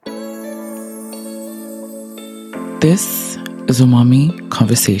This is Umami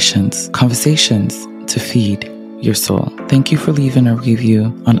Conversations, conversations to feed your soul. Thank you for leaving a review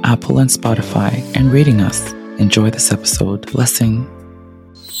on Apple and Spotify and rating us. Enjoy this episode. Blessing.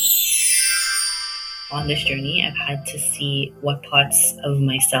 On this journey, I've had to see what parts of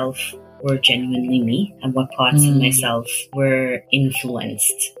myself were genuinely me and what parts of myself were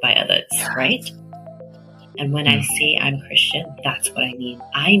influenced by others, right? And when I say I'm Christian, that's what I mean.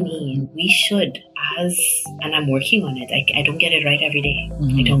 I mean, we should, and I'm working on it. I don't get it right every day.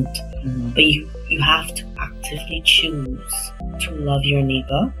 I don't. But you have to actively choose to love your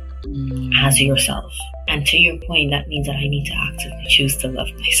neighbor as yourself. And to your point, that means that I need to actively choose to love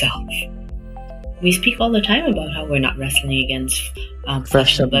myself. We speak all the time about how we're not wrestling against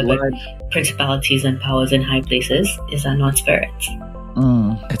flesh and blood, but principalities and powers in high places. Is that not spirit?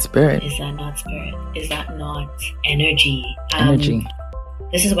 It's spirit. Is that not spirit? Is that not energy? Energy.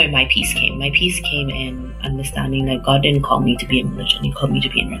 This is where my peace came. My peace came in understanding that God didn't call me to be in religion. He called me to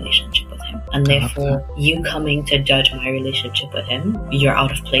be in relationship with Him. And therefore, you coming to judge my relationship with Him, you're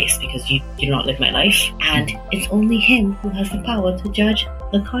out of place because you do not live my life. And it's only Him who has the power to judge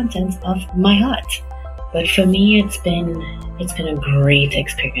the contents of my heart. But for me, it's been a great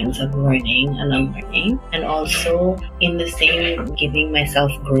experience of learning and unlearning, and also in the same giving myself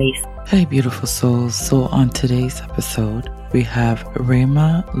grace. Hey, beautiful souls. So on today's episode, we have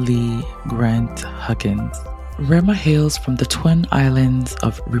Rhema Lee Grant Huggins. Rhema hails from the Twin Islands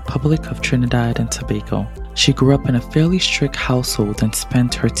of Republic of Trinidad and Tobago. She grew up in a fairly strict household and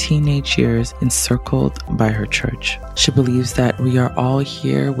spent her teenage years encircled by her church. She believes that we are all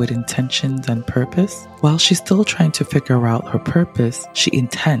here with intentions and purpose. While she's still trying to figure out her purpose, she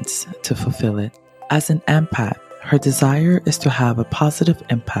intends to fulfill it. As an empath, her desire is to have a positive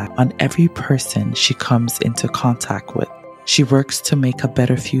impact on every person she comes into contact with. She works to make a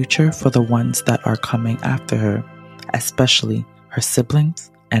better future for the ones that are coming after her, especially her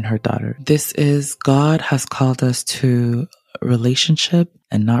siblings and her daughter. This is God Has Called Us to Relationship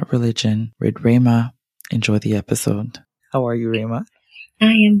and Not Religion with Rhema. Enjoy the episode. How are you, Rhema?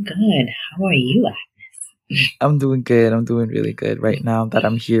 I am good. How are you, Agnes? I'm doing good. I'm doing really good right now that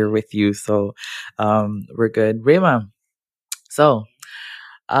I'm here with you. So we're good. Rhema, so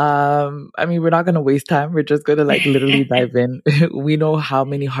we're not going to waste time. We're just going to literally dive in. We know how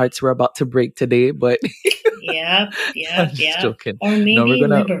many hearts we're about to break today, but yeah. Joking. Or maybe we're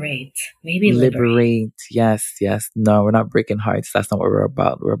gonna liberate. Maybe liberate. Yes. No, we're not breaking hearts. That's not what we're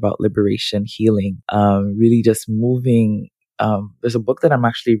about. We're about liberation, healing, really just moving. There's a book that I'm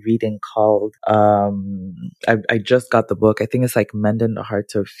actually reading called, I just got the book. I think it's Mending the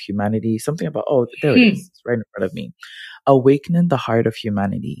Heart of Humanity. Something about, there it is. It's right in front of me. Awakening the Heart of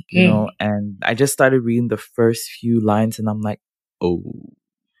Humanity, you know, and I just started reading the first few lines and I'm like, oh.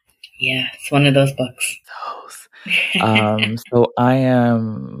 Yeah, it's one of those books. So I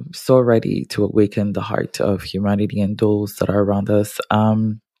am so ready to awaken the heart of humanity and those that are around us.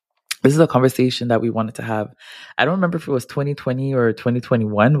 This is a conversation that we wanted to have. I don't remember if it was 2020 or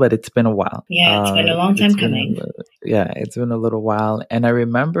 2021, but it's been a while. Yeah, it's been a long time coming. It's been a little while. And I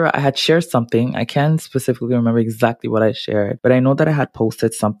remember I had shared something. I can't specifically remember exactly what I shared, but I know that I had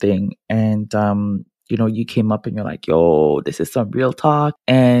posted something and, you came up and you're like, yo, this is some real talk.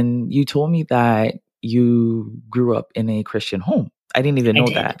 And you told me that you grew up in a Christian home. I didn't even know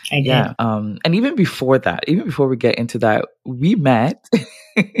that. I did. Yeah. And even before we get into that, we met.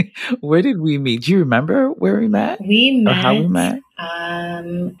 Where did we meet? Do you remember where we met? We met. Or how we met?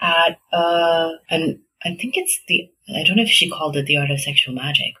 At and I think it's I don't know if she called it the Art of Sexual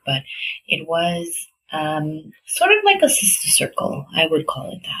Magic, but it was sort of like a sister circle. I would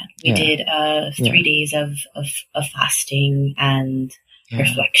call it that. We did 3 days of fasting and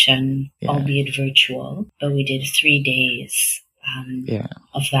reflection, albeit virtual, but we did 3 days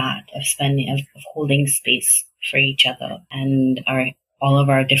of that, of holding space for each other and all of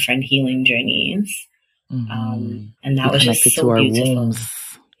our different healing journeys. And that was just so beautiful. Wombs.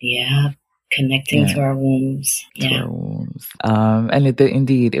 Yeah. Connecting to our wombs. To our wombs. And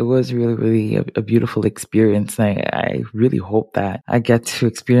indeed, it was really, really a beautiful experience. I really hope that I get to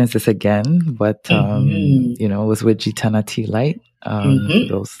experience this again. But, it was with Gitana T. Light. For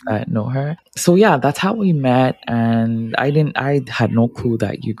those that know her. So yeah, that's how we met. And I had no clue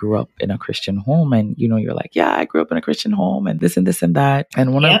that you grew up in a Christian home. And, you're like, yeah, I grew up in a Christian home and this and this and that.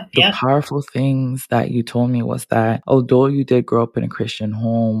 And one of the powerful things that you told me was that although you did grow up in a Christian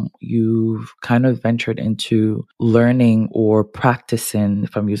home, you've kind of ventured into learning or practicing,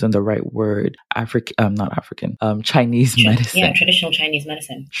 if I'm using the right word, Chinese medicine. Yeah, traditional Chinese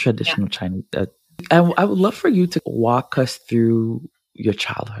medicine. Chinese. I would love for you to walk us through your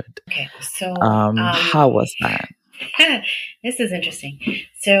childhood. Okay, so how was that? This is interesting.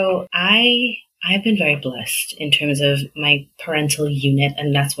 So I've been very blessed in terms of my parental unit,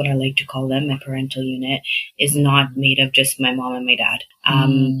 and that's what I like to call them. My parental unit is not made of just my mom and my dad.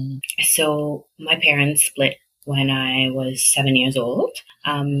 So my parents split when I was 7 years old.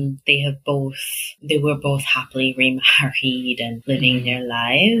 They were both happily remarried and living their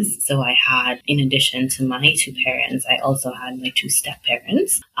lives. So I had, in addition to my two parents, I also had my two step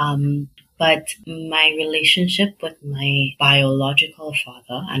parents. But my relationship with my biological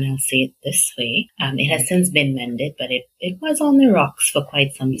father, and I'll say it this way, it has since been mended, but it was on the rocks for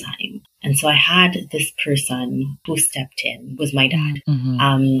quite some time. And so I had this person who stepped in, was my dad.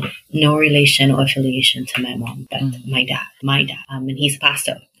 No relation or affiliation to my mom, but my dad. And he's a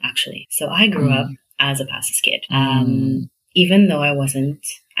pastor, actually. So I grew up as a pastor's kid. Even though I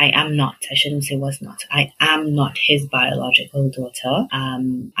am not his biological daughter.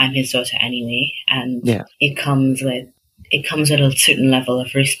 I'm his daughter anyway. And it comes with a certain level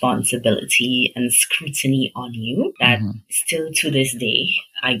of responsibility and scrutiny on you that still to this day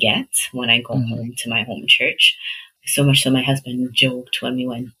I get when I go home to my home church. So much so my husband joked when we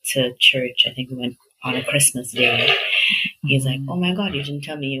went to church. I think we went on a Christmas day. He's like, "Oh my God, you didn't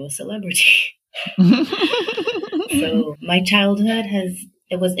tell me you were a celebrity." So my childhood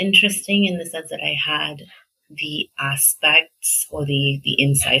it was interesting in the sense that I had the aspects or the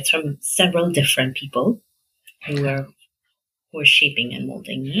insights from several different people who were shaping and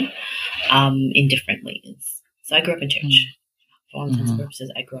molding me in different ways. So I grew up in church. For all intents and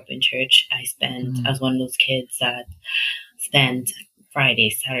purposes, I grew up in church. I was one of those kids that spent Friday,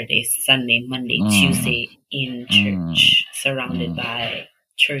 Saturday, Sunday, Monday, Tuesday in church, surrounded by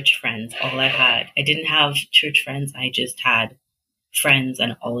church friends. All I had. I didn't have church friends. I just had friends,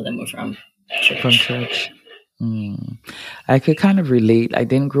 and all of them were from church. I could kind of relate. I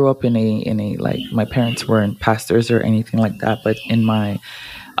didn't grow up in a like, my parents weren't pastors or anything like that, but in my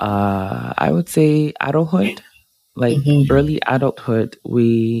I would say adulthood, like early adulthood,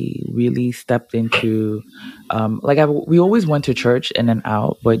 we really stepped into we always went to church in and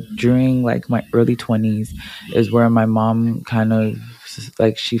out, but during like my early 20s is where my mom kind of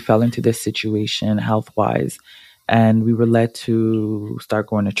like, she fell into this situation health wise, and we were led to start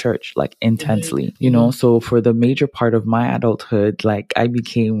going to church like intensely, you know. So for the major part of my adulthood, like I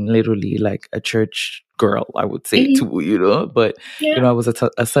became literally like a church girl, I would say, too, you know. But you know, I was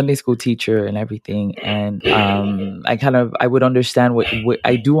a Sunday school teacher and everything, and I would understand what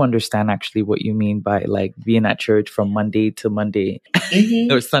I do understand actually what you mean by like being at church from Monday to Monday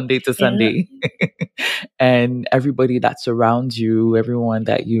or Sunday to Sunday. And everybody that surrounds you, everyone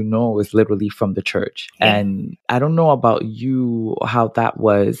that you know, is literally from the church. And I don't know about you, how that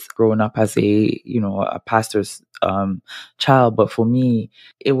was growing up as a pastor's child, but for me,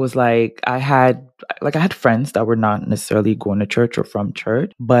 it was like I had friends that were not necessarily going to church or from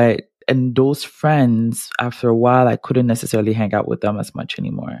church, and those friends, after a while, I couldn't necessarily hang out with them as much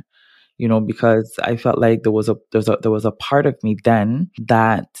anymore, you know, because I felt like there was a part of me then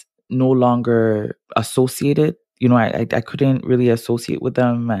that no longer associated. You know, I couldn't really associate with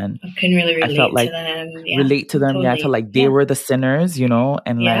them, and I couldn't really relate to them. Totally. I felt like they were the sinners, you know,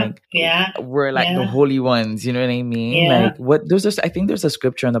 and we're like the holy ones. You know what I mean? Like I think there's a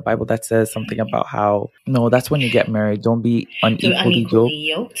scripture in the Bible that says something about how that's when you get married, don't be unequally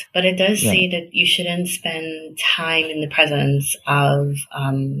yoked. But it does say that you shouldn't spend time in the presence of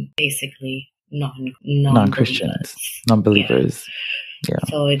basically non-Christians, non-believers. Yeah.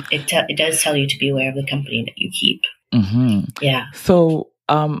 So it does tell you to be aware of the company that you keep. Yeah. So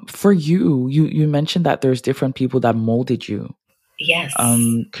for you mentioned that there's different people that molded you. Yes.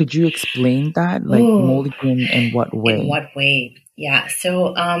 Could you explain that? Like molded you in what way? In what way? Yeah.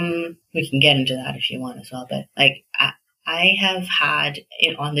 So we can get into that if you want as well. But like I have had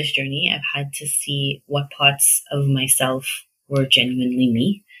on this journey, I've had to see what parts of myself were genuinely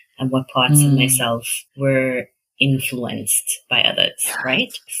me and what parts of myself were influenced by others,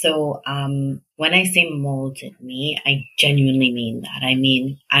 right? So when I say molded me, I genuinely mean that. I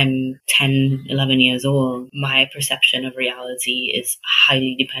mean, I'm 10, 11 years old. My perception of reality is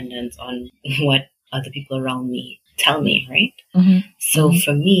highly dependent on what other people around me tell me, right? So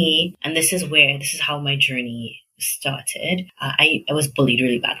for me, and this is how my journey started. I was bullied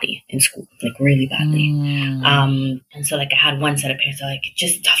really badly in school, like really badly. And so like I had one set of parents that were like,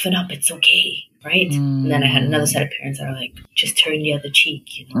 just toughen up, it's okay, right? And then I had another set of parents that are like, just turn the other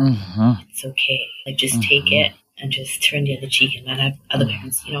cheek, you know, it's okay. Like just take it and just turn the other cheek. And then I have other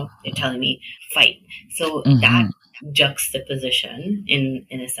parents, they're telling me fight. So Mm-hmm. that juxtaposition, in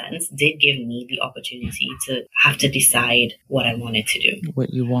a sense, did give me the opportunity to have to decide what I wanted to do.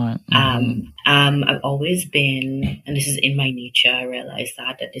 What you want. I've always been, and this is in my nature, I realized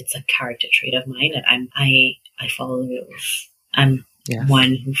that it's a character trait of mine, that I follow the rules. I'm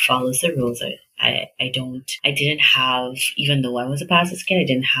one who follows the rules. I didn't have, even though I was a pastor's kid, I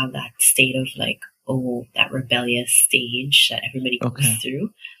didn't have that state of like, that rebellious stage that everybody goes through.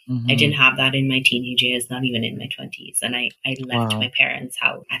 I didn't have that in my teenage years, not even in my 20s. And I left my parents'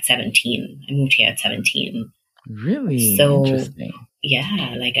 house at 17. I moved here at 17. Really? So, interesting.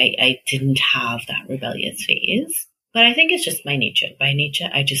 Yeah, like I didn't have that rebellious phase. But I think it's just my nature. By nature,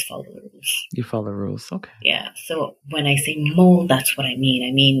 I just follow the rules. You follow the rules, okay. Yeah, so when I say mold, that's what I mean.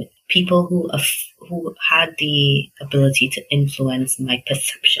 I mean people who had the ability to influence my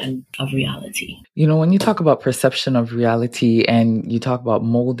perception of reality. When you talk about perception of reality and you talk about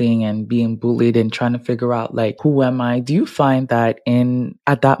molding and being bullied and trying to figure out like, who am I? Do you find that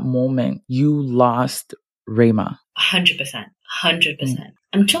at that moment you lost Rema? 100%. 100%.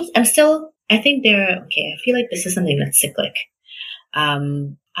 I'm still, I think I feel like this is something that's cyclic.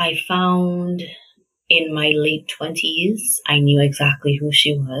 I found in my late 20s, I knew exactly who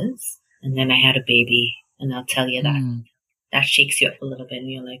she was. And then I had a baby. And I'll tell you that shakes you up a little bit.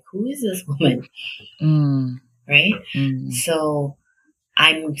 And you're like, who is this woman? Right? So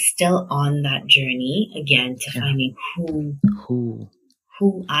I'm still on that journey again to finding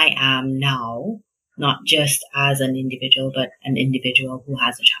who I am now, not just as an individual, but an individual who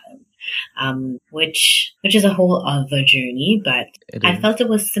has a child. Which is a whole other journey, but I felt it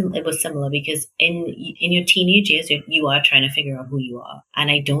was similar because in your teenage years, you are trying to figure out who you are. And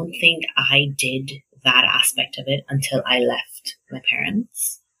I don't think I did that aspect of it until I left my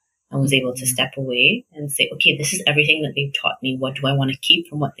parents. I was able to step away and say, okay, this is everything that they've taught me. What do I want to keep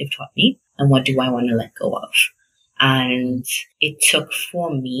from what they've taught me? And what do I want to let go of? And it took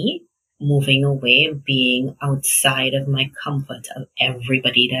for me moving away, being outside of my comfort of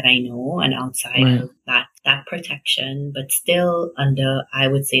everybody that I know and outside of that protection, but still under, I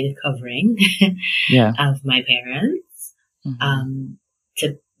would say, the covering of my parents,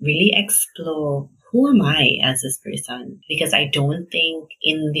 to really explore who am I as this person? Because I don't think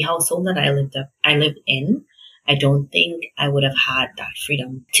in the household that I lived in, I don't think I would have had that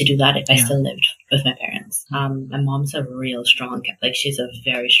freedom to do that if I still lived with my parents. My mom's a real strong, she's a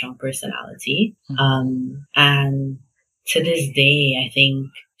very strong personality. And to this day, I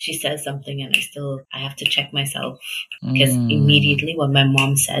think she says something and I have to check myself because immediately what my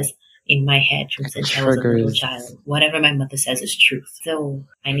mom says in my head since I was a little child, whatever my mother says is truth. So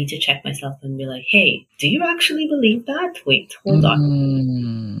I need to check myself and be like, hey, do you actually believe that? Wait, hold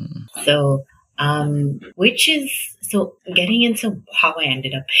on. So, getting into how I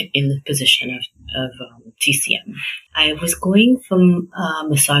ended up in the position of TCM. I was going from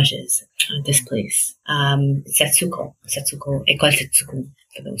massages at this place, Setsuko, École Setsuko,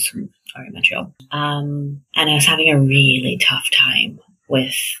 for those who are in Montreal. And I was having a really tough time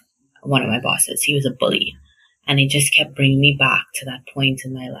with one of my bosses. He was a bully, and it just kept bringing me back to that point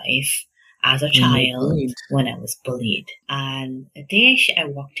in my life as a child when I was bullied. And the day I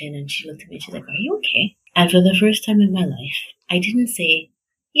walked in and she looked at me and she's like, are you okay? And for the first time in my life, I didn't say,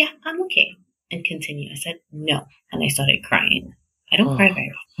 yeah, I'm okay, and continue. I said, no. And I started crying. I don't cry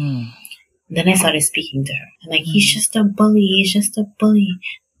very often. Then I started speaking to her. I'm like, he's just a bully.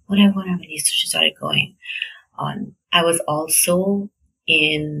 Whatever. So she started going on. I was also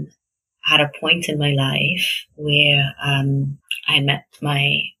at a point in my life where I met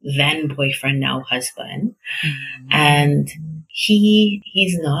my then boyfriend, now husband, and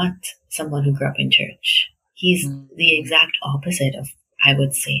he's not someone who grew up in church. He's the exact opposite of, I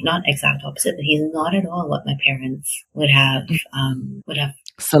would say, not exact opposite, but he's not at all what my parents would have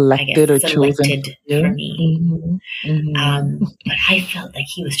selected chosen for me. But I felt like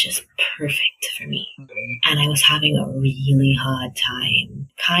he was just perfect for me. And I was having a really hard time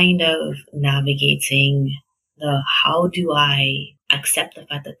kind of navigating how do I accept the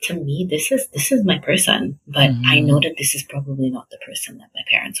fact that to me, this is my person, but I know that this is probably not the person that my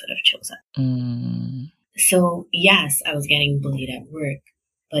parents would have chosen. So yes, I was getting bullied at work,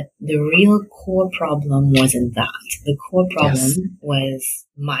 but the real core problem wasn't that. The core problem was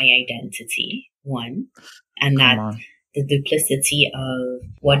my identity, one, and that the duplicity of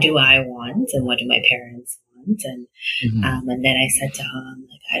what do I want and what do my parents want. And and then I said to her,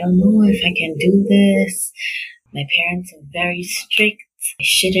 I don't know if I can do this. My parents are very strict. I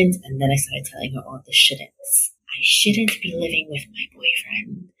shouldn't. And then I started telling her all the shouldn'ts. I shouldn't be living with my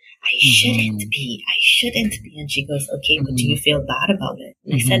boyfriend. I shouldn't be. shouldn't be. And she goes, okay, but do you feel bad about it?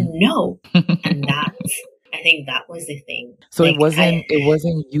 And I said, no. And I think that was the thing. So it wasn't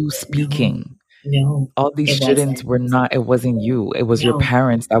you speaking. No. All these shouldn'ts were not, it wasn't you. It was your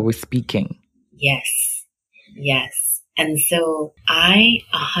parents that were speaking. Yes. And so I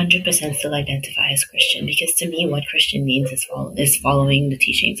 100% still identify as Christian, because to me, what Christian means is following the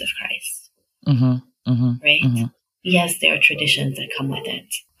teachings of Christ. Right? Yes, there are traditions that come with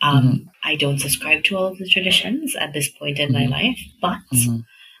it. I don't subscribe to all of the traditions at this point in my life, but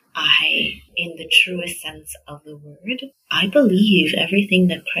I, in the truest sense of the word, I believe everything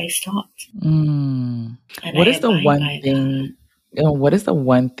that Christ taught. And what is the one thing? What is the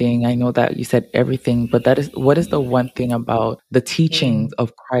one thing? I know that you said everything, but what is the one thing about the teachings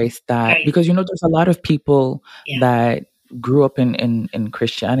of Christ that, because there's a lot of people that grew up in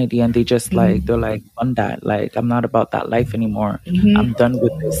Christianity and they just they're like, on that, like, I'm not about that life anymore. I'm done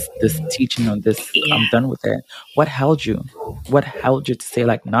with this teaching on this. I'm done with it. What held you to say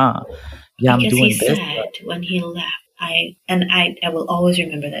like, nah, I'm doing this? He said when he left, I will always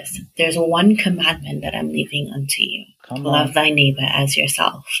remember this. There's one commandment that I'm leaving unto you. Love thy neighbor as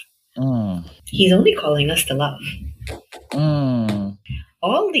yourself. He's only calling us to love.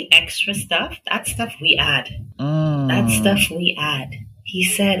 All the extra stuff, that stuff we add. He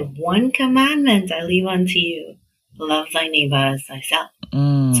said, one commandment I leave unto you. Love thy neighbor as thyself.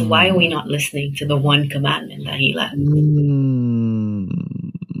 So why are we not listening to the one commandment that he left?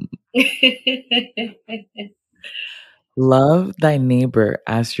 Love thy neighbor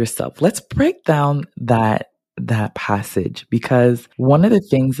as yourself. Let's break down that passage, because one of the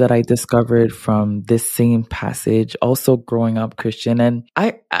things that I discovered from this same passage, also growing up Christian, and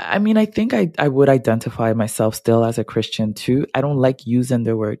I mean, I think I would identify myself still as a Christian too. I don't like using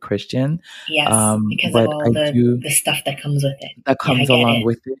the word Christian. Yes, because of all the stuff that comes with it. That comes along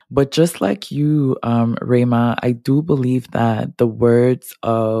with it. But just like you, Rema, I do believe that the words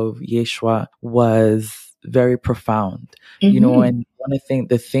of Yeshua was very profound, and one of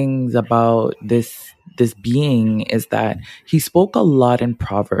the things about this being is that he spoke a lot in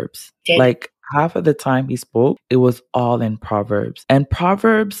Proverbs. Like half of the time he spoke, it was all in Proverbs. And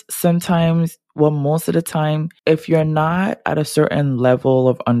Proverbs sometimes, well, most of the time, if you're not at a certain level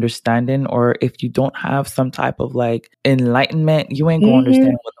of understanding, or if you don't have some type of like enlightenment, you ain't gonna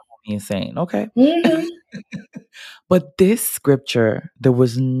understand what the homie is saying. Okay. But this scripture, there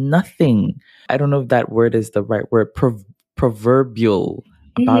was nothing, I don't know if that word is the right word, proverbial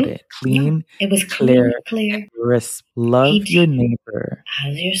about it. Clean. Yeah, it was clear. Crisp. Love your neighbor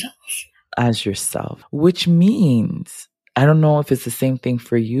as yourself. Which means, I don't know if it's the same thing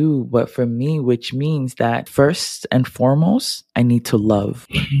for you, but for me, which means that first and foremost, I need to love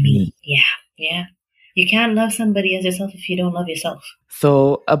me. Yeah. You can't love somebody as yourself if you don't love yourself.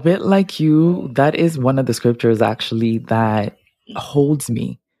 So a bit like you, that is one of the scriptures actually that holds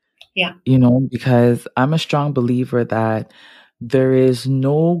me. Yeah. Because I'm a strong believer that there is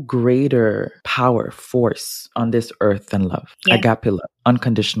no greater power, force on this earth than love. Yeah. Agape love,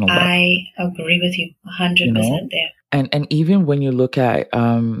 unconditional love. I agree with you 100% there. And even when you look at,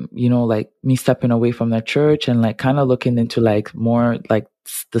 like me stepping away from the church and like kind of looking into like more like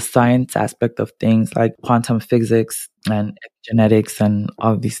the science aspect of things like quantum physics and genetics and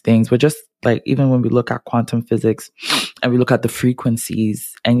all of these things, but just like even when we look at quantum physics and we look at the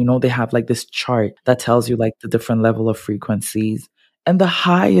frequencies and, they have like this chart that tells you like the different level of frequencies. And the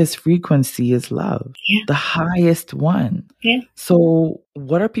highest frequency is love. Yeah. The highest one. Yeah. So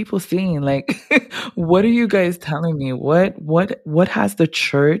what are people seeing? Like, what are you guys telling me? What has the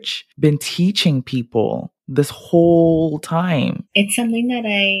church been teaching people this whole time? It's something that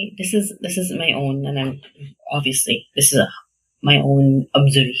this is my own, and I'm obviously, this is my own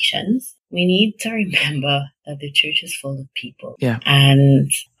observations. We need to remember that the church is full of people. Yeah.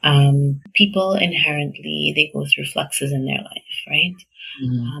 And people inherently, they go through fluxes in their life, right?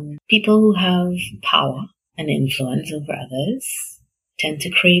 Mm-hmm. People who have power and influence over others tend to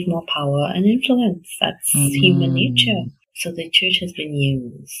crave more power and influence. That's human nature. So the church has been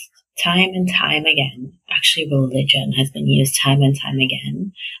used time and time again. Actually, religion has been used time and time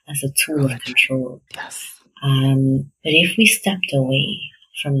again as a tool of control. Yes. But if we stepped away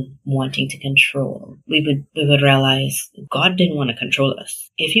from wanting to control, we would realize God didn't want to control us.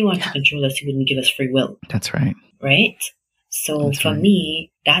 If he wanted to control us, he wouldn't give us free will. That's right. Right? So for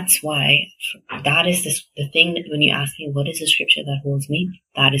me, that's why, that is the thing that when you ask me, what is the scripture that holds me?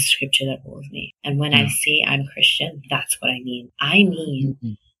 That is scripture that holds me. And when I say I'm Christian, that's what I mean. I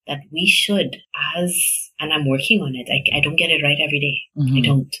mean that we should, and I'm working on it. I don't get it right every day. I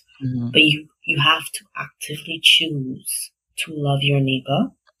don't. But you have to actively choose to love your neighbor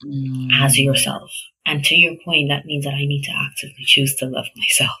as yourself. And to your point, that means that I need to actively choose to love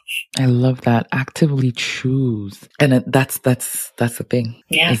myself. I love that. Actively choose. And that's the thing.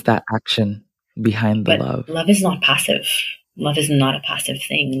 Yeah. Is that action behind the But love. Love is not passive. Love is not a passive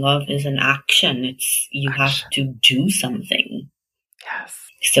thing. Love is an action. You have to do something. Yes.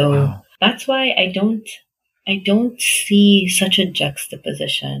 So that's why I don't see such a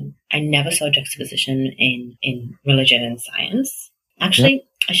juxtaposition. I never saw juxtaposition in religion and science. Actually,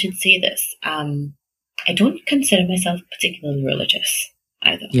 I should say this. I don't consider myself particularly religious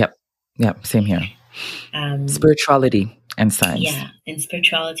either. Yep. Same here. Spirituality and science. Yeah, in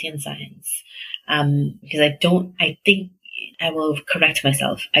spirituality and science. Because I think I will correct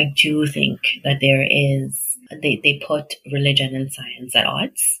myself. I do think that there is, they put religion and science at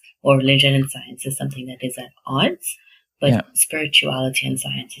odds, or religion and science is something that is at odds, but spirituality and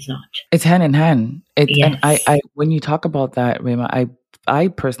science is not. It's hand in hand. Yes. And I when you talk about that, Rema, I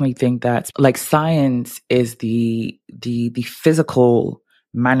personally think that like science is the physical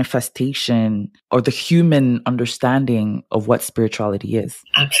manifestation or the human understanding of what spirituality is.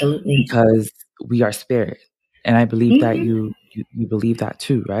 Absolutely. Because we are spirit. And I believe that you believe that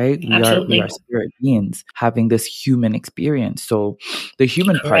too, right? We are spirit beings having this human experience. So the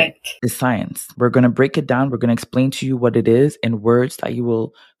human part is science. We're going to break it down. We're going to explain to you what it is in words that you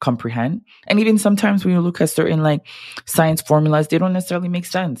will comprehend. And even sometimes when you look at certain like science formulas, they don't necessarily make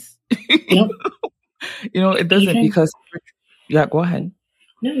sense. Nope. It doesn't because... Yeah, go ahead.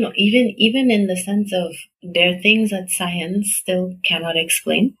 No. Even in the sense of there are things that science still cannot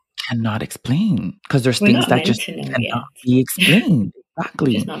explain. Cannot explain because there's things that just cannot be explained.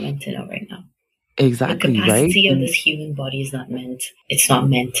 Exactly. Just not meant to know right now. Exactly. The capacity of this human body is not meant. It's not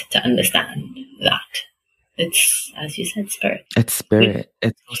meant to understand that. It's, as you said, spirit. It's spirit.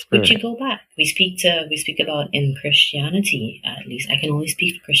 It's spirit. But you go back. We speak about in Christianity. At least I can only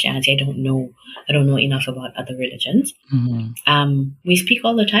speak for Christianity. I don't know enough about other religions. Mm-hmm. We speak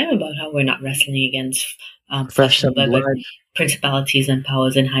all the time about how we're not wrestling against flesh and blood, but principalities and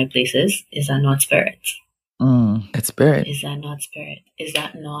powers in high places. Is that not spirit? It's spirit. Is that not spirit? Is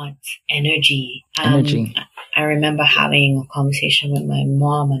that not energy? Energy. I remember having a conversation with my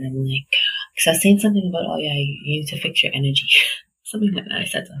mom, and I'm like, because I was saying something about, you need to fix your energy. Something like that. I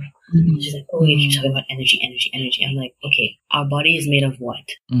said something. Mm-hmm. She's like, you keep talking about energy. I'm like, okay, our body is made of what?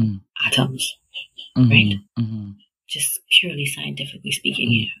 Atoms, right? Mm-hmm. Just purely scientifically speaking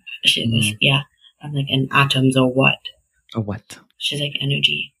here. She was, I'm like, and atoms are what? Or what? She's like,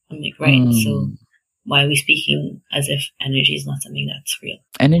 energy. I'm like, right. So why are we speaking as if energy is not something that's real?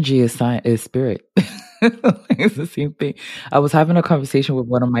 Energy is spirit. It's the same thing. I was having a conversation with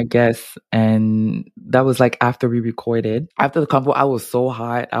one of my guests, and that was like after we recorded. After the convo, I was so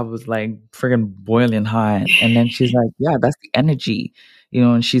hot. I was like friggin' boiling hot. And then she's like, yeah, that's the energy.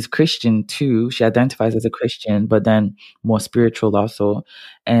 And she's Christian too. She identifies as a Christian, but then more spiritual also.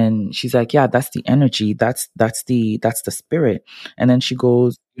 And she's like, yeah, that's the energy. That's the spirit. And then she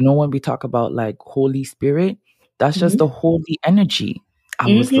goes, when we talk about like Holy Spirit, that's just the holy energy.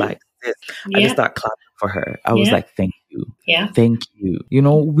 I was like, this. I just started clapping for her. I was like, thank you. Yeah. Thank you.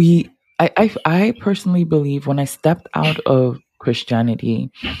 I personally believe when I stepped out of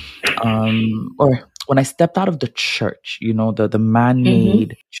Christianity, or when I stepped out of the church, the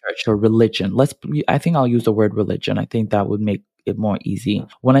man-made church or religion, I think I'll use the word religion. I think that would make it more easy.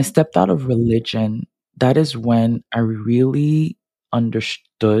 When I stepped out of religion, that is when I really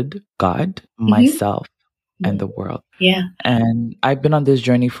understood God, myself, and the world. Yeah. And I've been on this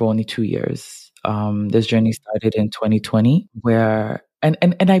journey for only 2 years. This journey started in 2020 where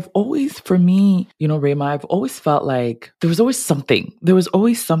and I've always, for me, Rema, I've always felt like there was always something. There was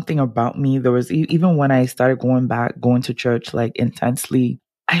always something about me. There was, even when I started going to church like intensely,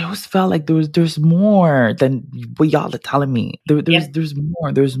 I always felt like there's more than what y'all are telling me. There's more.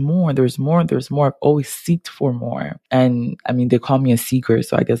 I've always seeked for more. And I mean, they call me a seeker.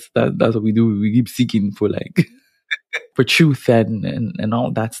 So I guess that's what we do. We keep seeking for like, for truth and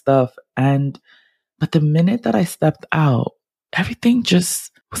all that stuff. But the minute that I stepped out, everything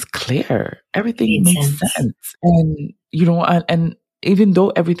just was clear. Everything made sense. And, and even though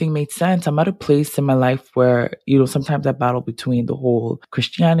everything made sense, I'm at a place in my life where, sometimes I battle between the whole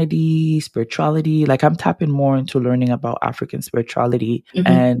Christianity, spirituality. Like I'm tapping more into learning about African spirituality.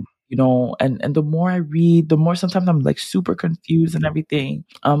 And, and the more I read, the more sometimes I'm like super confused and everything.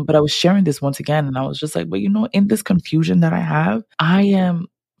 But I was sharing this once again, and I was just like, well, in this confusion that I have, I am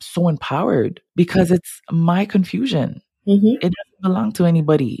so empowered because it's my confusion. It doesn't belong to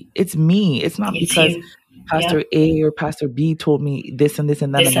anybody. It's me. It's not because Pastor A or Pastor B told me this and this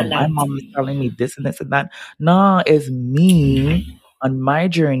and that, and then my mom is telling me this and this and that. No, it's me on my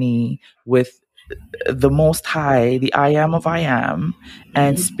journey with the Most High, the I am of I am,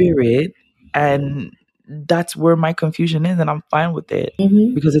 and Spirit, and that's where my confusion is, and I'm fine with it.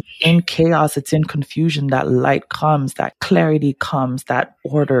 Because it's in chaos, it's in confusion that light comes, that clarity comes, that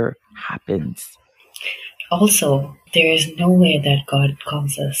order happens. Also, there is no way that God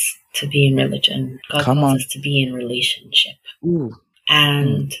calls us to be in religion. God calls us to be in relationship. Ooh.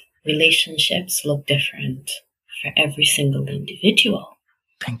 And relationships look different for every single individual.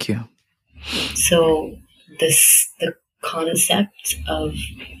 Thank you. So the concept of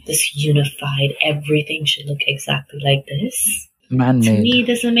this unified, everything should look exactly like this, man-made, to me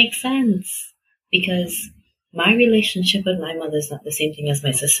doesn't make sense, because my relationship with my mother is not the same thing as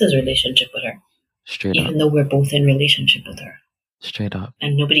my sister's relationship with her. Straight even though we're both in relationship with her. Straight up.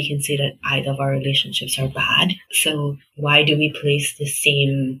 And nobody can say that either of our relationships are bad. So why do we place the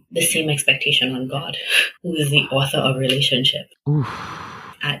same expectation on God, who is the author of relationship? Oof.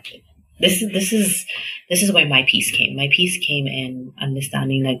 This is where my peace came. My peace came in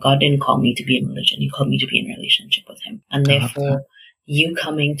understanding that God didn't call me to be in religion. He called me to be in relationship with him. And therefore, you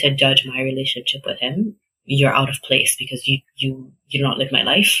coming to judge my relationship with him, you're out of place, because you do not live my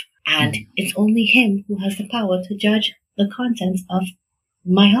life. And it's only him who has the power to judge the contents of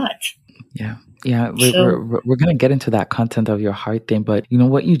my heart. Yeah. Yeah, we're going to get into that content of your heart thing. But you know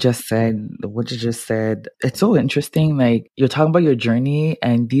what you just said, it's so interesting. Like, you're talking about your journey,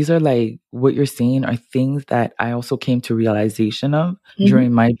 and these are like, what you're saying are things that I also came to realization of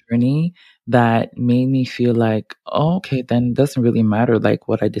during my journey, that made me feel like, oh, okay, then it doesn't really matter like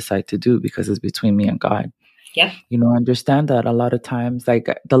what I decide to do, because it's between me and God. Yeah. You know, understand that a lot of times,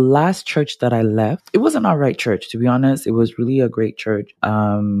 like the last church that I left, it was an alright church, to be honest. It was really a great church.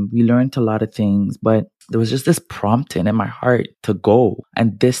 We learned a lot of things, but there was just this prompting in my heart to go.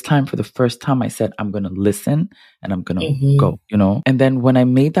 And this time, for the first time, I said, I'm going to listen and I'm going to go, you know? And then when I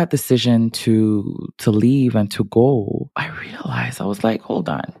made that decision to leave and to go, I realized, I was like, hold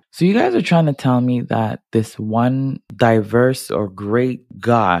on. So you guys are trying to tell me that this one diverse or great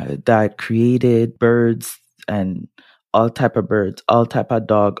God that created birds and all type of birds, all type of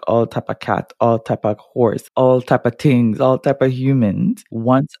dog, all type of cat, all type of horse, all type of things, all type of humans,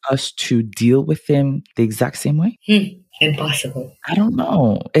 wants us to deal with him the exact same way? Impossible. I don't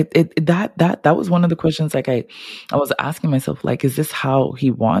know. That was one of the questions, like I was asking myself, like, is this how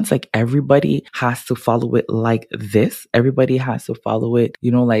he wants? Like, everybody has to follow it like this? Everybody has to follow it,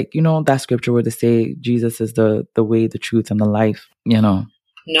 you know, like, you know, that scripture where they say Jesus is the way, the truth, and the life, you know?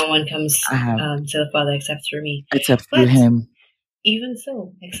 No one comes to the Father except through me. Except through him. Even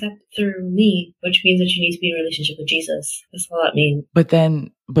so, except through me, which means that you need to be in a relationship with Jesus. That's all that means. But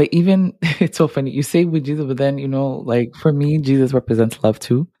even, it's so funny. You say with Jesus, but then, you know, like for me, Jesus represents love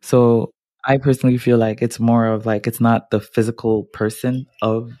too. So I personally feel like it's more of like, it's not the physical person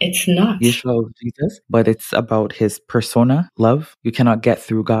of Yeshua, of Jesus, but it's about his persona, love. You cannot get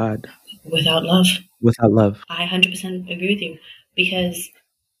through God without love. Without love. I 100% agree with you, because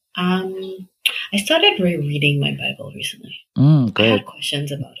I started rereading my Bible recently. Good. I had questions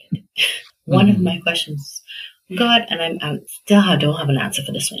about it. One of my questions, God, and I'm still don't have an answer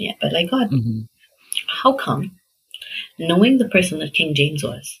for this one yet, but like, God, how come, knowing the person that King James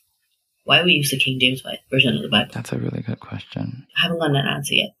was, why we use the King James version of the Bible? That's a really good question. I haven't gotten an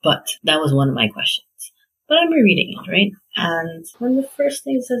answer yet, but that was one of my questions. But I'm rereading it, right? And one of the first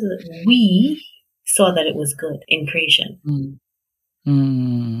things says that we saw that it was good in creation.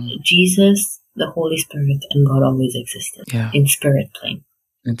 Jesus, the Holy Spirit, and God always existed in spirit plane.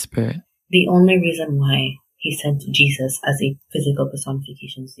 In spirit. The only reason why he sent Jesus as a physical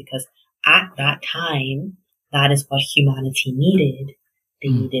personification is because at that time, that is what humanity needed. They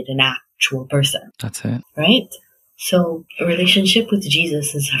needed an actual person. That's it. Right? So a relationship with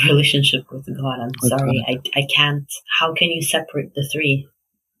Jesus is a relationship with God. I'm sorry, I can't. How can you separate the three?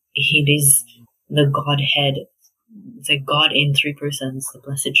 He is the Godhead. It's like God in three persons, the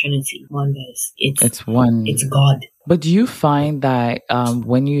Blessed Trinity. One, guys. It's one. It's God. But do you find that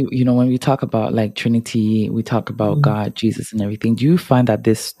when when we talk about like Trinity, we talk about God, Jesus, and everything, do you find that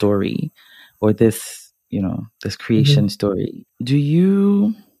this story or this, this creation story, do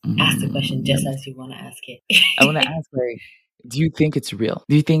you... Ask the question just as you want to ask it. I want to ask, like, do you think it's real?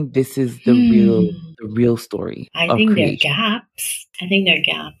 Do you think this is the real story of creation? There are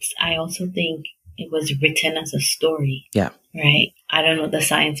gaps. I also think it was written as a story. Yeah. Right? I don't know the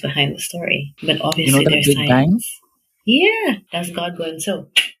science behind the story, but obviously there's Big science. Bang? Yeah, that's God going so.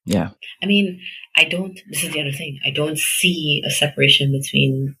 Yeah. I mean, this is the other thing. I don't see a separation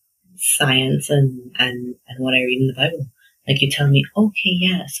between science and what I read in the Bible. Like, you tell me, okay,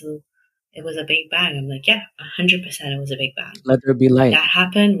 yeah, so it was a big bang. I'm like, yeah, 100% it was a big bang. Let there be light. That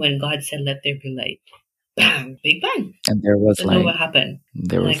happened when God said, let there be light. Bang, big bang. And there was light. What happened?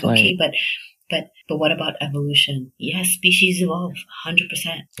 There was light. Okay, but what about evolution? Yes, species evolve 100%.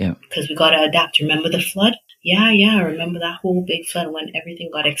 Yeah. Because we got to adapt. Remember the flood? Yeah. Remember that whole big flood when everything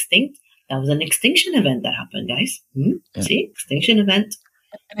got extinct? That was an extinction event that happened, guys. Yeah. See? Extinction event.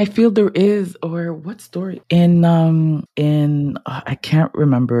 And I feel there is, or what story? In I can't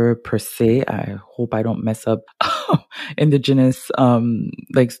remember per se. I hope I don't mess up indigenous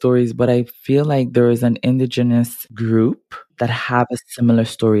like stories, but I feel like there is an indigenous group that have a similar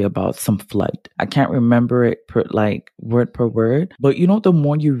story about some flood. I can't remember it per like word per word, but you know, the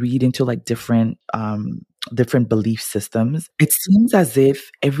more you read into like different belief systems, it seems as if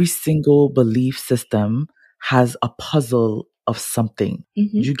every single belief system has a puzzle of something.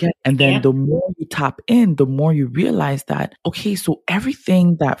 You get, and then the more you tap in, the more you realize that, okay, so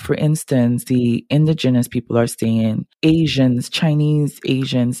everything that, for instance, the indigenous people are saying, Asians, Chinese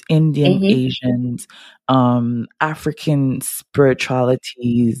Asians, Indian Asians, African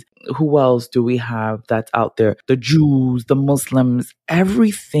spiritualities, who else do we have that's out there? The Jews, the Muslims,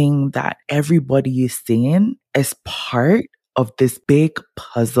 everything that everybody is saying is part of this big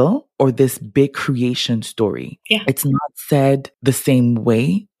puzzle or this big creation story. Yeah. It's not said the same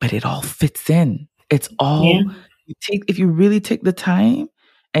way, but it all fits in. It's all if you really take the time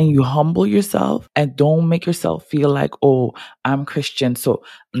and you humble yourself and don't make yourself feel like, oh, I'm Christian, so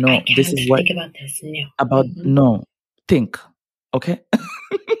no, this is what think about this. No. About no. Think. Okay?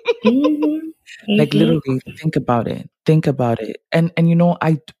 Like literally think about it. Think about it. And you know,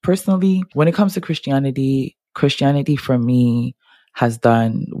 I personally, when it comes to Christianity for me has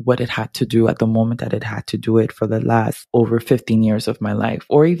done what it had to do at the moment that it had to do it for the last over 15 years of my life,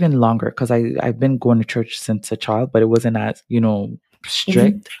 or even longer, because I've been going to church since a child, but it wasn't as, you know,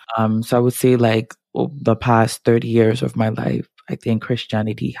 strict. So I would say like the past 30 years of my life, I think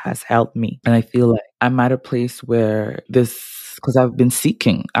Christianity has helped me. And I feel like I'm at a place where because I've been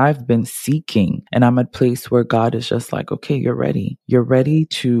seeking, and I'm at a place where God is just like, okay, you're ready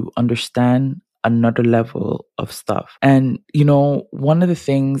to understand another level of stuff. And, you know, one of the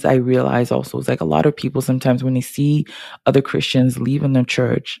things I realize also is like a lot of people sometimes when they see other Christians leaving their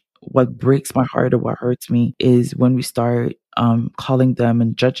church, what breaks my heart or what hurts me is when we start calling them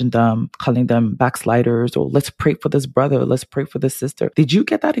and judging them, calling them backsliders, or let's pray for this brother, let's pray for this sister. Did you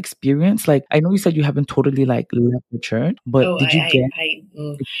get that experience? Like, I know you said you haven't totally like left the church, but did you get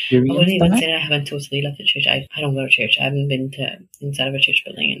experience I wouldn't even that? say I haven't totally left the church. I don't go to church. I haven't been inside of a church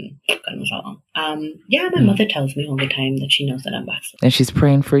building in God knows how long. Yeah, my mother tells me all the time that she knows that I'm backsliding. And she's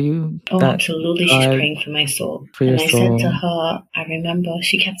praying for you? Oh, absolutely. She's praying for my soul. For your soul. I said to her, I remember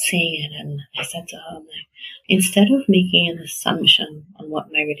she kept saying it, and I said to her, instead of making an assumption on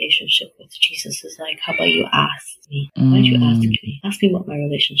what my relationship with Jesus is like, how about you ask me? Why don't you ask me? Ask me what my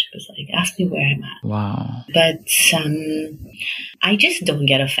relationship is like. Ask me where I'm at. Wow. But I just don't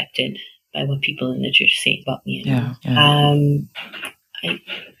get affected by what people in the church say about me anymore. Yeah.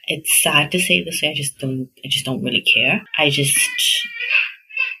 It's sad to say this way. I just don't really care. I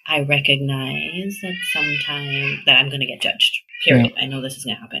recognize that sometime that I'm going to get judged. Period. Yeah. I know this is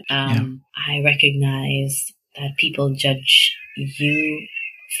going to happen. I recognize that people judge you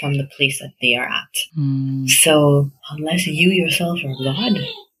from the place that they are at. So unless you yourself are God,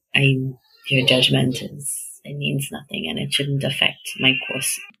 your judgment it means nothing, and it shouldn't affect my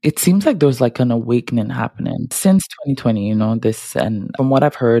course. It seems like there's like an awakening happening since 2020, you know, and from what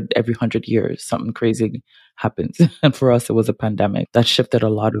I've heard, every 100 years, something crazy happens. And for us, it was a pandemic that shifted a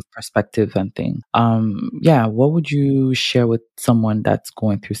lot of perspective and things. What would you share with someone that's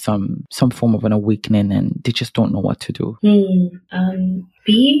going through some form of an awakening and they just don't know what to do?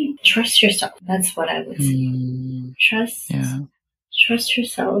 Trust yourself. That's what I would say. Trust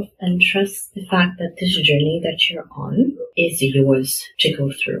yourself and trust the fact that this journey that you're on is yours to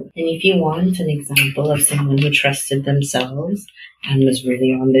go through. And if you want an example of someone who trusted themselves and was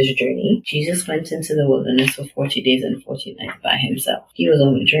really on this journey, Jesus went into the wilderness for 40 days and 40 nights by himself. He was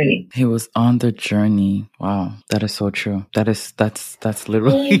on the journey. He was on the journey. Wow, that is so true. That's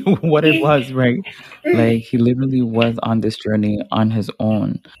literally what it was, right? Like he literally was on this journey on his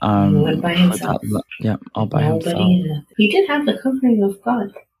own. He went by himself. All by himself. He did have the covering of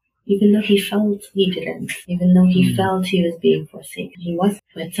God. Even though he felt he didn't. Even though he felt he was being forsaken. He was.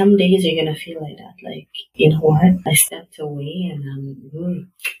 But some days you're going to feel like that. Like, you know what? I stepped away and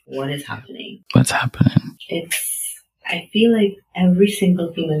what is happening? What's happening? I feel like every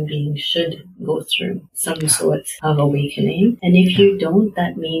single human being should go through some sort of awakening. And if you don't,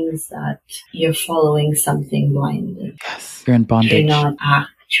 that means that you're following something blindly. Yes. You're in bondage. You're not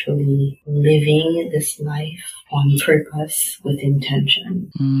actually living this life on purpose with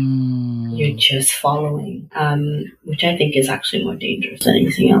intention. You're just following, which I think is actually more dangerous than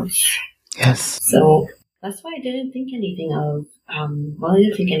anything else. Yes. So that's why I didn't think anything of, I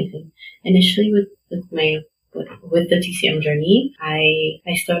didn't think anything. Initially with the TCM journey,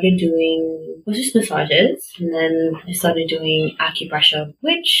 I started doing just massages, and then I started doing acupressure,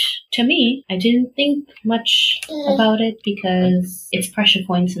 which to me, I didn't think much about it because it's pressure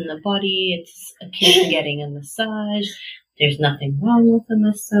points in the body. It's akin to getting a massage. There's nothing wrong with a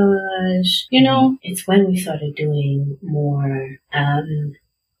massage. It's when we started doing more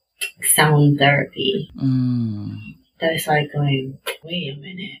sound therapy that I started going, wait a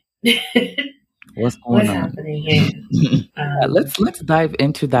minute. What's going on? Happening here? Let's dive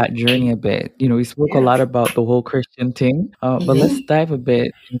into that journey a bit. We spoke a lot about the whole Christian thing, but let's dive a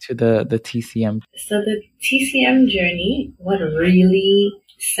bit into the TCM. So the TCM journey, what really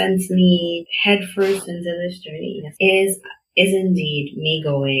sends me headfirst into this journey is indeed me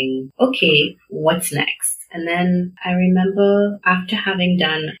going, okay, what's next? And then I remember after having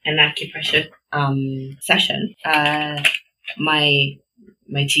done an acupressure session, my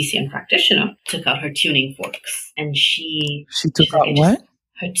TCM practitioner took out her tuning forks, and she took out what?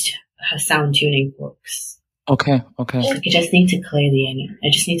 Her sound tuning forks. Okay. She's like, I just need to clear the energy. I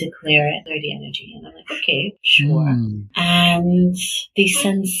just need to clear the energy. And I'm like, okay, sure. And the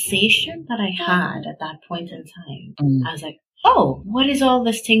sensation that I had at that point in time, I was like, oh, what is all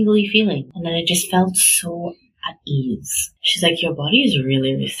this tingly feeling? And then I just felt so at ease. She's like, your body is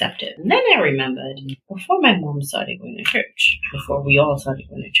really receptive. And then I remembered, before my mom started going to church, before we all started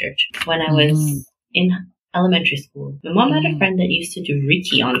going to church, when I was in elementary school, my mom had a friend that used to do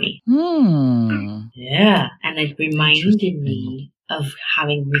Reiki on me. Yeah. And it reminded me of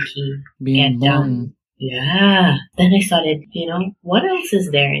having Reiki get done. Yeah. Then I started, what else is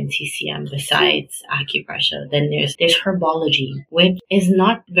there in TCM besides acupressure? Then there's herbology, which is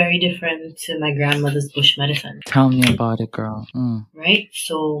not very different to my grandmother's bush medicine. Tell me about it, girl. Right?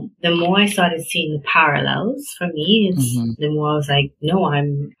 So the more I started seeing the parallels for me, the more I was like, no,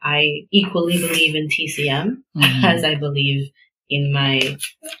 I equally believe in TCM as I believe in my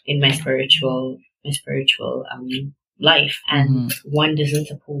spiritual life, and one doesn't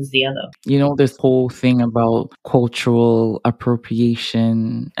oppose the other. This whole thing about cultural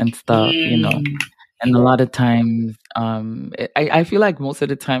appropriation and stuff, and a lot of times, I feel like most of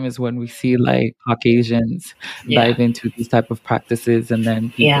the time is when we see like Caucasians dive into these type of practices, and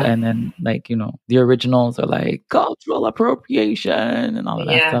then people, and then like, the originals are like cultural appropriation and all of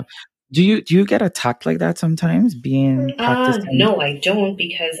that stuff. Do you get attacked like that sometimes being practicing? No, I don't,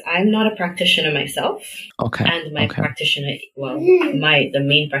 because I'm not a practitioner myself. Okay. And my practitioner, the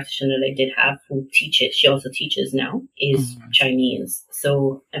main practitioner that I did have who teaches, she also teaches now, is Chinese.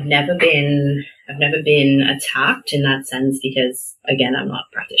 So I've never been attacked in that sense because, again, I'm not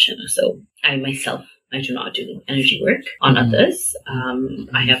a practitioner. So I do not do energy work on others.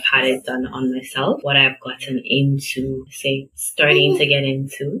 I have had it done on myself. What I've gotten into, starting to get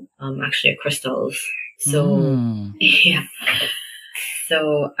into, actually are crystals. So, yeah.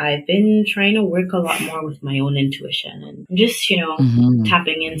 So I've been trying to work a lot more with my own intuition and just,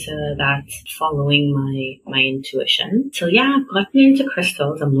 tapping into that, following my intuition. So yeah, I've gotten into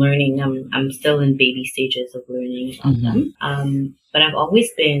crystals. I'm learning. I'm still in baby stages of learning about them. But I've always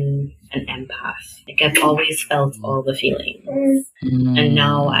been an empath. Like I've always felt all the feelings. And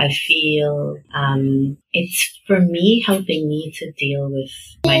now I feel it's for me helping me to deal with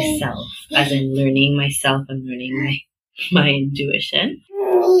myself as I'm learning myself and learning my intuition.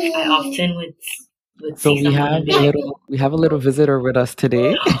 I often would so see we have a little visitor with us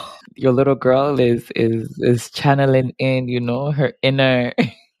today. Your little girl is channeling in, her inner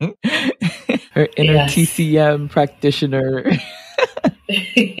TCM practitioner.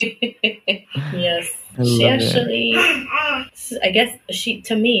 Yes. She actually, I guess she's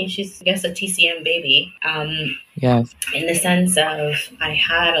a TCM baby. Yes. In the sense of, I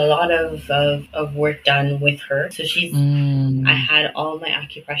had a lot of work done with her. So I had all my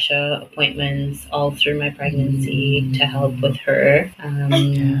acupressure appointments all through my pregnancy to help with her.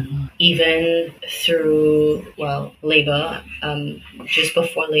 Even through, labor, just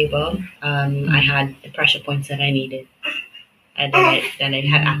before labor, I had the pressure points that I needed. And that I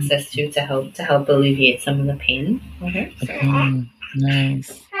had access to help alleviate some of the pain for her. So,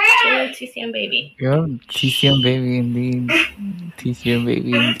 nice. TCM baby. Yeah, TCM baby indeed. TCM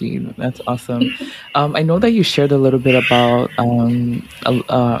baby indeed. That's awesome. I know that you shared a little bit about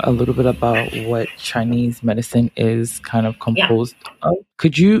a little bit about what Chinese medicine is kind of Yeah. composed of.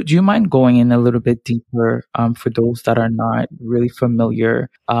 Do you mind going in a little bit deeper for those that are not really familiar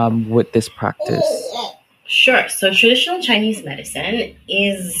with this practice? Sure. So traditional Chinese medicine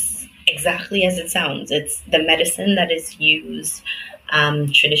is exactly as it sounds. It's the medicine that is used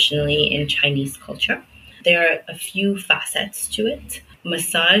traditionally in Chinese culture. There are a few facets to it.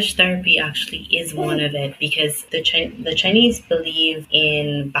 Massage therapy actually is one of it because the Chinese believe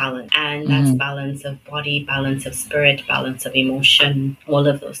in balance, and that's balance of body, balance of spirit, balance of emotion, all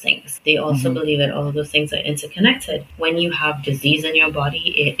of those things. They also believe that all of those things are interconnected. When you have disease in your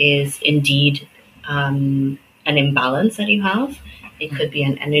body, it is indeed an imbalance that you have. It could be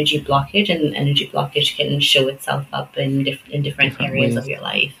an energy blockage, and an energy blockage can show itself up in different areas ways. of your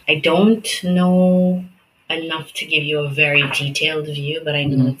life. I don't know enough to give you a very detailed view, but I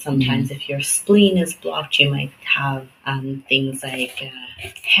know that sometimes if your spleen is blocked, you might have things like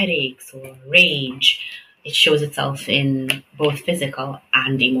headaches or rage. It shows itself in both physical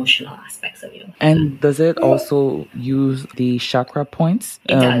and emotional aspects of you. And does it also use the chakra points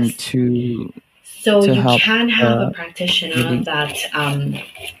It does. So you help, can have a practitioner that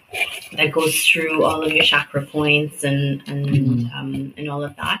goes through all of your chakra points and all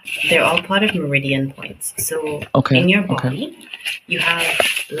of that. They're all part of meridian points. So in your body, you have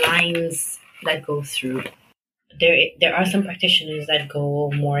lines that go through. There are some practitioners that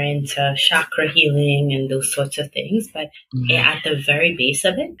go more into chakra healing and those sorts of things, but at the very base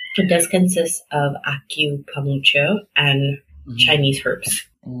of it, it does consist of acupuncture and Chinese herbs,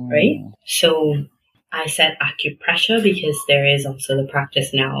 right? So I said acupressure because there is also the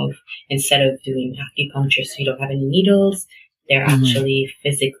practice now of, instead of doing acupuncture so you don't have any needles, they're actually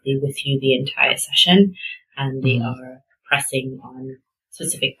physically with you the entire session, and they are pressing on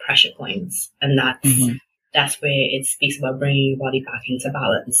specific pressure points, and that's where it speaks about bringing your body back into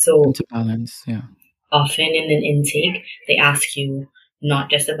balance. So often in an intake, they ask you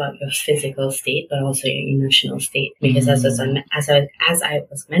not just about your physical state, but also your emotional state. Because as I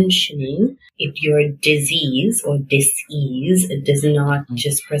was mentioning, if your disease or dis-ease does not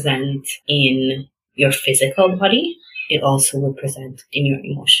just present in your physical body, it also will present in your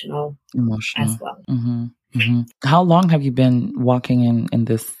emotional as well. How long have you been walking in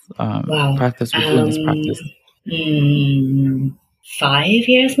this practice, doing this practice? 5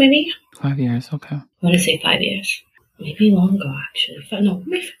 years, maybe. 5 years, okay. I want to say 5 years. Maybe longer, actually.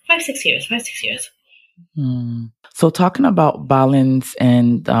 Maybe 5-6 years. 5-6 years. So talking about balance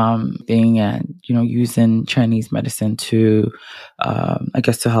and being using Chinese medicine to, I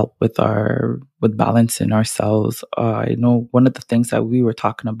guess, to help with balance in ourselves. I know one of the things that we were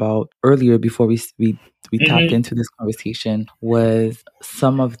talking about earlier before we tapped into this conversation was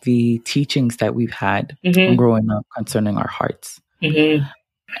some of the teachings that we've had growing up concerning our hearts.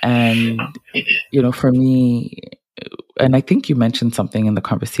 And for me. And I think you mentioned something in the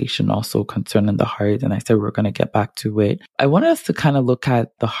conversation also concerning the heart, and I said we're going to get back to it. I want us to kind of look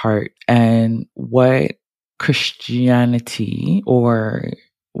at the heart and what Christianity or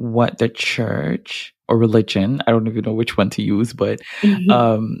what the church or religion, I don't even know which one to use, but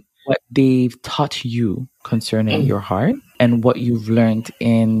what they've taught you concerning your heart and what you've learned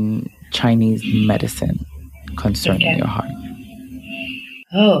in Chinese medicine concerning your heart.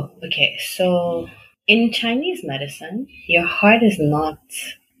 Oh, okay. So in Chinese medicine, your heart is not,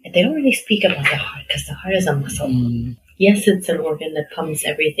 they don't really speak about the heart because the heart is a muscle. Yes, it's an organ that pumps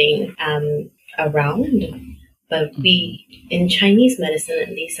everything around, but in Chinese medicine, at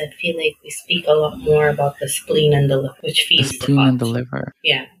least, I feel like we speak a lot more about the spleen and the liver, which feeds the spleen heart. and the liver.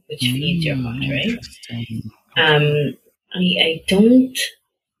 Yeah, which feeds your heart, right? I don't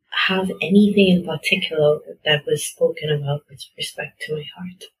have anything in particular that was spoken about with respect to my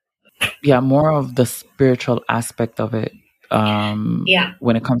heart. Yeah, more of the spiritual aspect of it.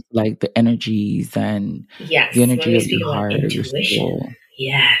 When it comes to like the energies and the energy of your heart or your soul.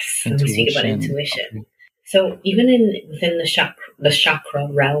 Yes, when we speak about intuition. Okay. So even within the chakra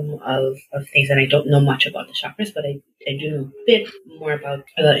realm of things, and I don't know much about the chakras, but I do know a bit more about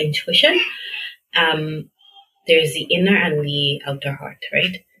intuition. There's the inner and the outer heart,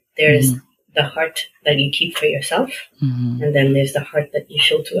 right? There's the heart that you keep for yourself, and then there's the heart that you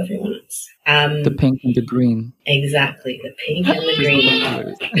show to everyone else. The pink and the green. Exactly, the pink and the green.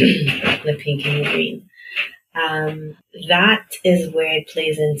 The pink and the green. That is where it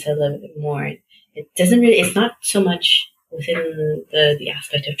plays into a little bit more. It's not so much within the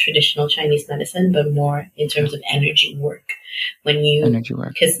aspect of traditional Chinese medicine, but more in terms of energy work.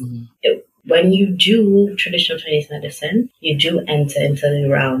 Because when you do traditional Chinese medicine, you do enter into the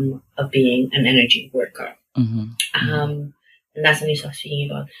realm of being an energy worker. And that's when you start speaking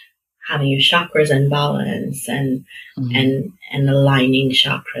about having your chakras in balance and aligning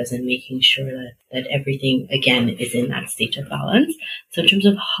chakras and making sure that everything, again, is in that state of balance. So in terms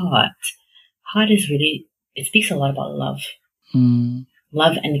of heart is really, it speaks a lot about love.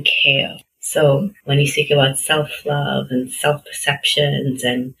 Love and care. So when you speak about self-love and self-perceptions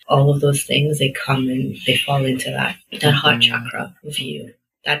and all of those things, they come and they fall into that heart chakra view,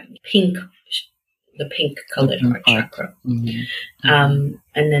 that the pink colored heart chakra. And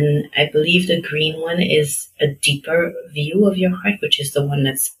then I believe the green one is a deeper view of your heart, which is the one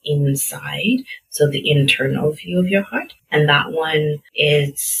that's inside. So the internal view of your heart. And that one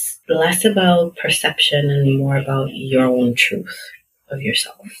is less about perception and more about your own truth of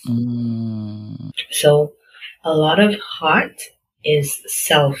yourself. So a lot of heart is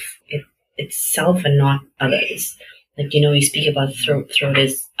self. It's self and not others. Like, you speak about throat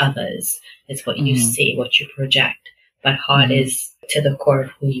is others. It's what you say, what you project. But heart is to the core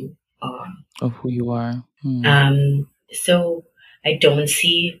of who you are. So I don't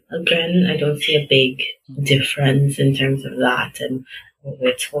see a big difference in terms of that and what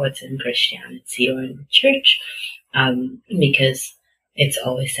we're taught in Christianity or in the church. Because it's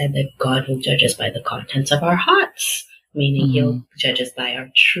always said that God will judge us by the contents of our hearts. Meaning he'll judge us by our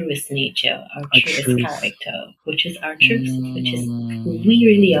truest nature, our truest character, which is our truth, which is who we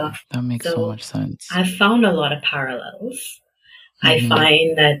really are. That makes so much sense. I've found a lot of parallels. I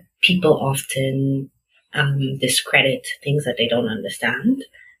find that people often discredit things that they don't understand.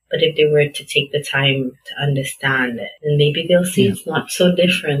 But if they were to take the time to understand it, then maybe they'll see it's not so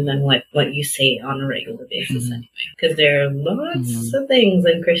different than what you say on a regular basis anyway. Because there are lots of things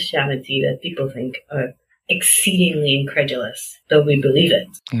in Christianity that people think are exceedingly incredulous, though we believe it.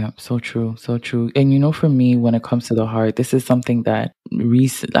 Yeah, so true. And for me, when it comes to the heart, this is something that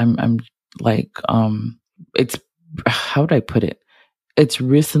I'm like, it's, how would I put it? It's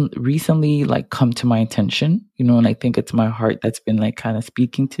recently like come to my attention, and I think it's my heart that's been like kind of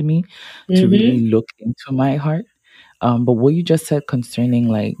speaking to me to really look into my heart. But what you just said concerning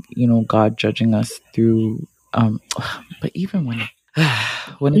like, God judging us through, but even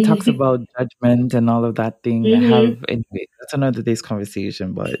when it talks about judgment and all of that thing, anyway, that's another day's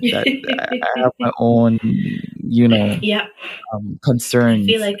conversation, but I have my own, concerns I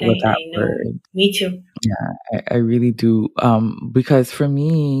feel like with that I know. word. Me too. Yeah, I really do. Because for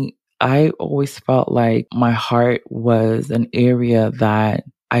me, I always felt like my heart was an area that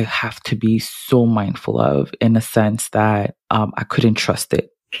I have to be so mindful of, in a sense that I couldn't trust it.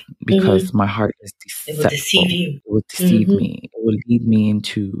 Because my heart is deceitful. It will deceive you. It will deceive me. It will lead me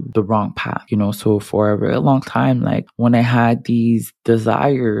into the wrong path, So for a very long time, like when I had these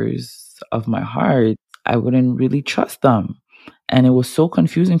desires of my heart, I wouldn't really trust them. And it was so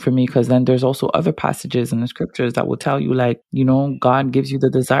confusing for me, because then there's also other passages in the scriptures that will tell you, like, God gives you the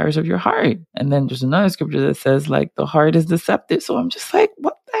desires of your heart. And then there's another scripture that says, like, the heart is deceptive. So I'm just like,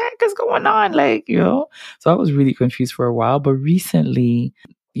 what the heck is going on? Like, So I was really confused for a while. But recently,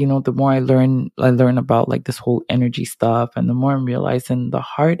 the more I learn about like this whole energy stuff, and the more I'm realizing the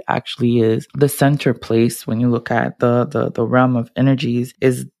heart actually is the center place. When you look at the realm of energies,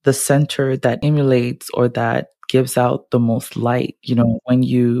 is the center that emulates or that gives out the most light. When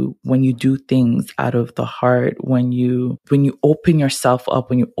you do things out of the heart, when you open yourself up,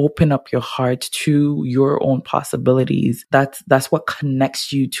 when you open up your heart to your own possibilities, that's what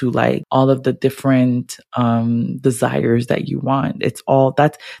connects you to like all of the different desires that you want. It's all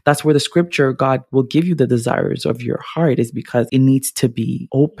that's where the scripture, God will give you the desires of your heart, is because it needs to be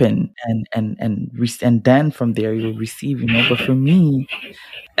open and then from there you'll receive. But for me,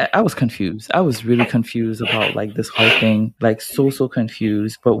 I was confused. I was really confused about like this whole thing, like so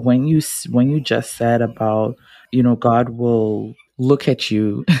confused. But when you just said about, God will look at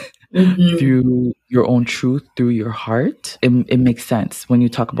you through your own truth, through your heart, it makes sense. When you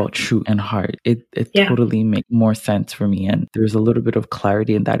talk about truth and heart, it totally makes more sense for me. And there's a little bit of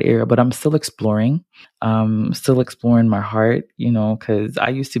clarity in that area, but I'm still exploring. My heart, because I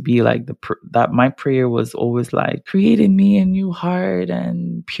used to be like that my prayer was always like, create in me a new heart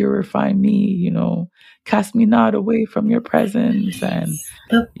and purify me, cast me not away from your presence. And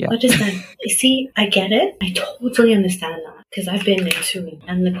what is that? See, I get it. I totally understand that, because I've been there too.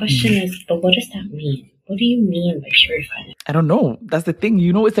 And the question is, but what does that mean? What do you mean by purifying? I don't know. That's the thing.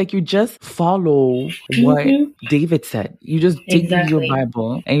 It's like you just follow what David said. You just take your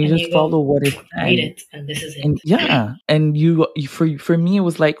Bible and you just follow what it said. Read it, and this is it. And yeah, and you for me, it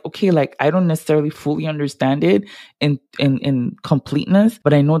was like, okay, like I don't necessarily fully understand it in completeness,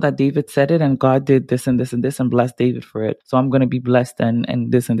 but I know that David said it, and God did this and this and this, and blessed David for it. So I'm gonna be blessed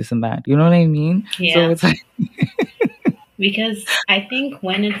and this and this and that. You know what I mean? Yeah. So it's like. Because I think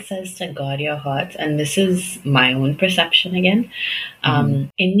when it says to guard your heart, and this is my own perception again,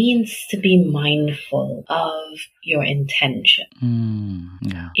 it means to be mindful of your intention.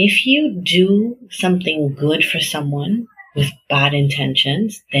 Yeah. If you do something good for someone with bad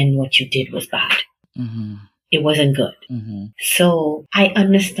intentions, then what you did was bad. It wasn't good. So I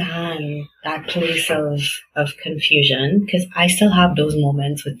understand that place of confusion, because I still have those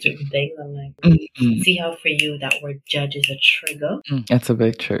moments with certain things. I'm like, see how for you that word judge is a trigger? That's a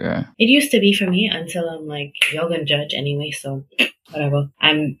big trigger. It used to be for me until I'm like, y'all gonna judge anyway, so whatever.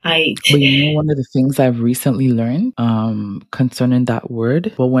 But one of the things I've recently learned concerning that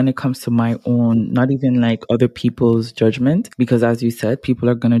word, but when it comes to my own, not even like other people's judgment, because as you said, people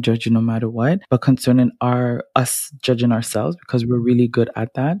are going to judge you no matter what, but concerning us judging ourselves, because we're really good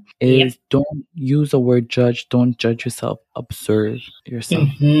at that, is don't use the word judge. Don't judge yourself. Observe yourself.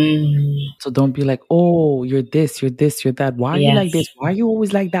 So don't be like, oh, you're this, you're that. Why are you like this? Why are you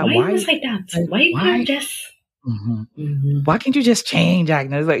always like that? Why are you always like that? Why you can't just... Why can't you just change,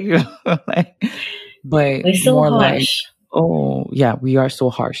 Agnes? Like, but we're so more harsh. Like, oh yeah, we are so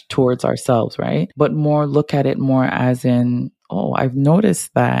harsh towards ourselves, right? But more look at it more as in, oh, I've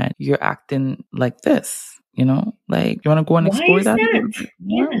noticed that you're acting like this. Like, you want to go and explore that?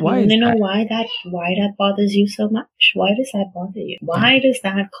 Why is that? Why that bothers you so much? Why does that bother you? Why does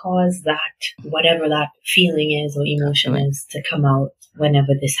that cause that, whatever that feeling is or emotion is, to come out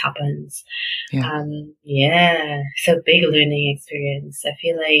whenever this happens? So big learning experience. I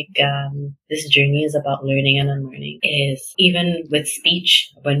feel like this journey is about learning and unlearning. Is even with speech,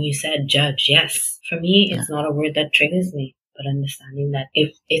 when you said judge, yes, for me, it's not a word that triggers me. But understanding that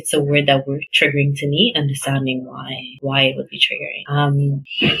if it's a word that we're triggering to me, understanding why it would be triggering.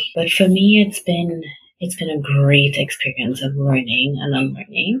 But for me, it's been a great experience of learning and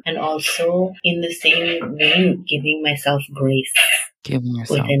unlearning, and also in the same vein, giving myself grace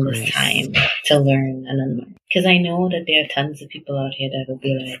within this time to learn and unlearn. Because I know that there are tons of people out here that will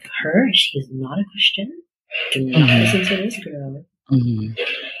be like, she's not a Christian. Do not listen to this girl.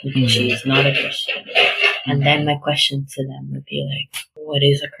 Because she is not a Christian. And then my question to them would be like, what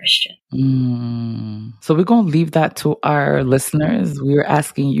is a Christian? So we're going to leave that to our listeners. We're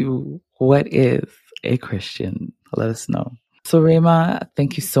asking you, what is a Christian? Let us know. So Rema,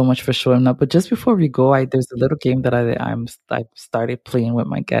 thank you so much for showing up. But just before we go, there's a little game that I started playing with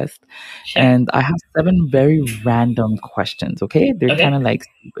my guest. Sure. And I have 7 very random questions, okay? They're kind of like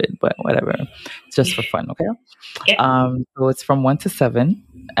stupid, but whatever. It's just for fun, okay? Yeah. So it's from 1 to 7.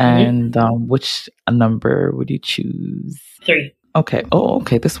 And which number would you choose? 3. Okay. Oh,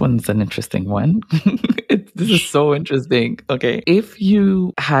 okay. This one's an interesting one. This is so interesting. Okay. If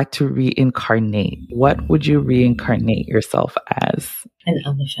you had to reincarnate, what would you reincarnate yourself as? An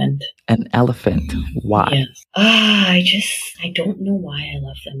elephant. An elephant. Why? Yes. I don't know why I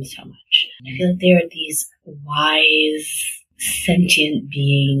love them so much. I feel like they are these wise, sentient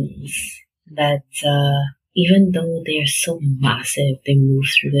beings that, even though they are so massive, they move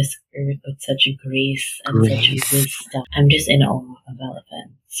through this earth with such grace and such wisdom. I'm just in awe of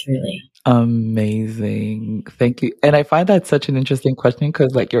elephants, really. Amazing. Thank you. And I find that such an interesting question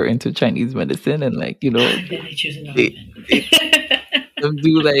because, like, you're into Chinese medicine and, like, Then I choose an elephant.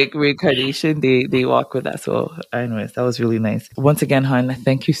 Do like reincarnation, they walk with that. So anyways, that was really nice. Once again, hon,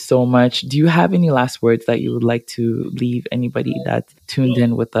 thank you so much. Do you have any last words that you would like to leave anybody that's tuned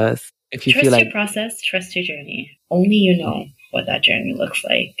in with us? If you feel like your process, trust your journey. Only you know what that journey looks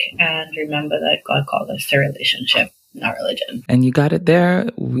like. And remember that God called us to relationship, not religion. And you got it there.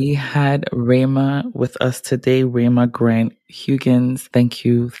 We had Rema with us today, Rema Grant Huggins. Thank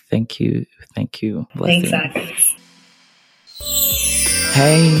you. Blessings. Thanks, Agnes.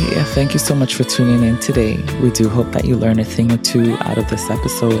 Hey, thank you so much for tuning in today. We do hope that you learn a thing or two out of this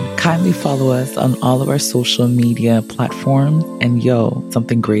episode. Kindly follow us on all of our social media platforms. And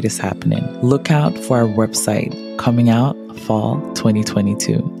something great is happening. Look out for our website coming out fall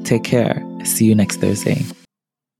 2022. Take care. See you next Thursday.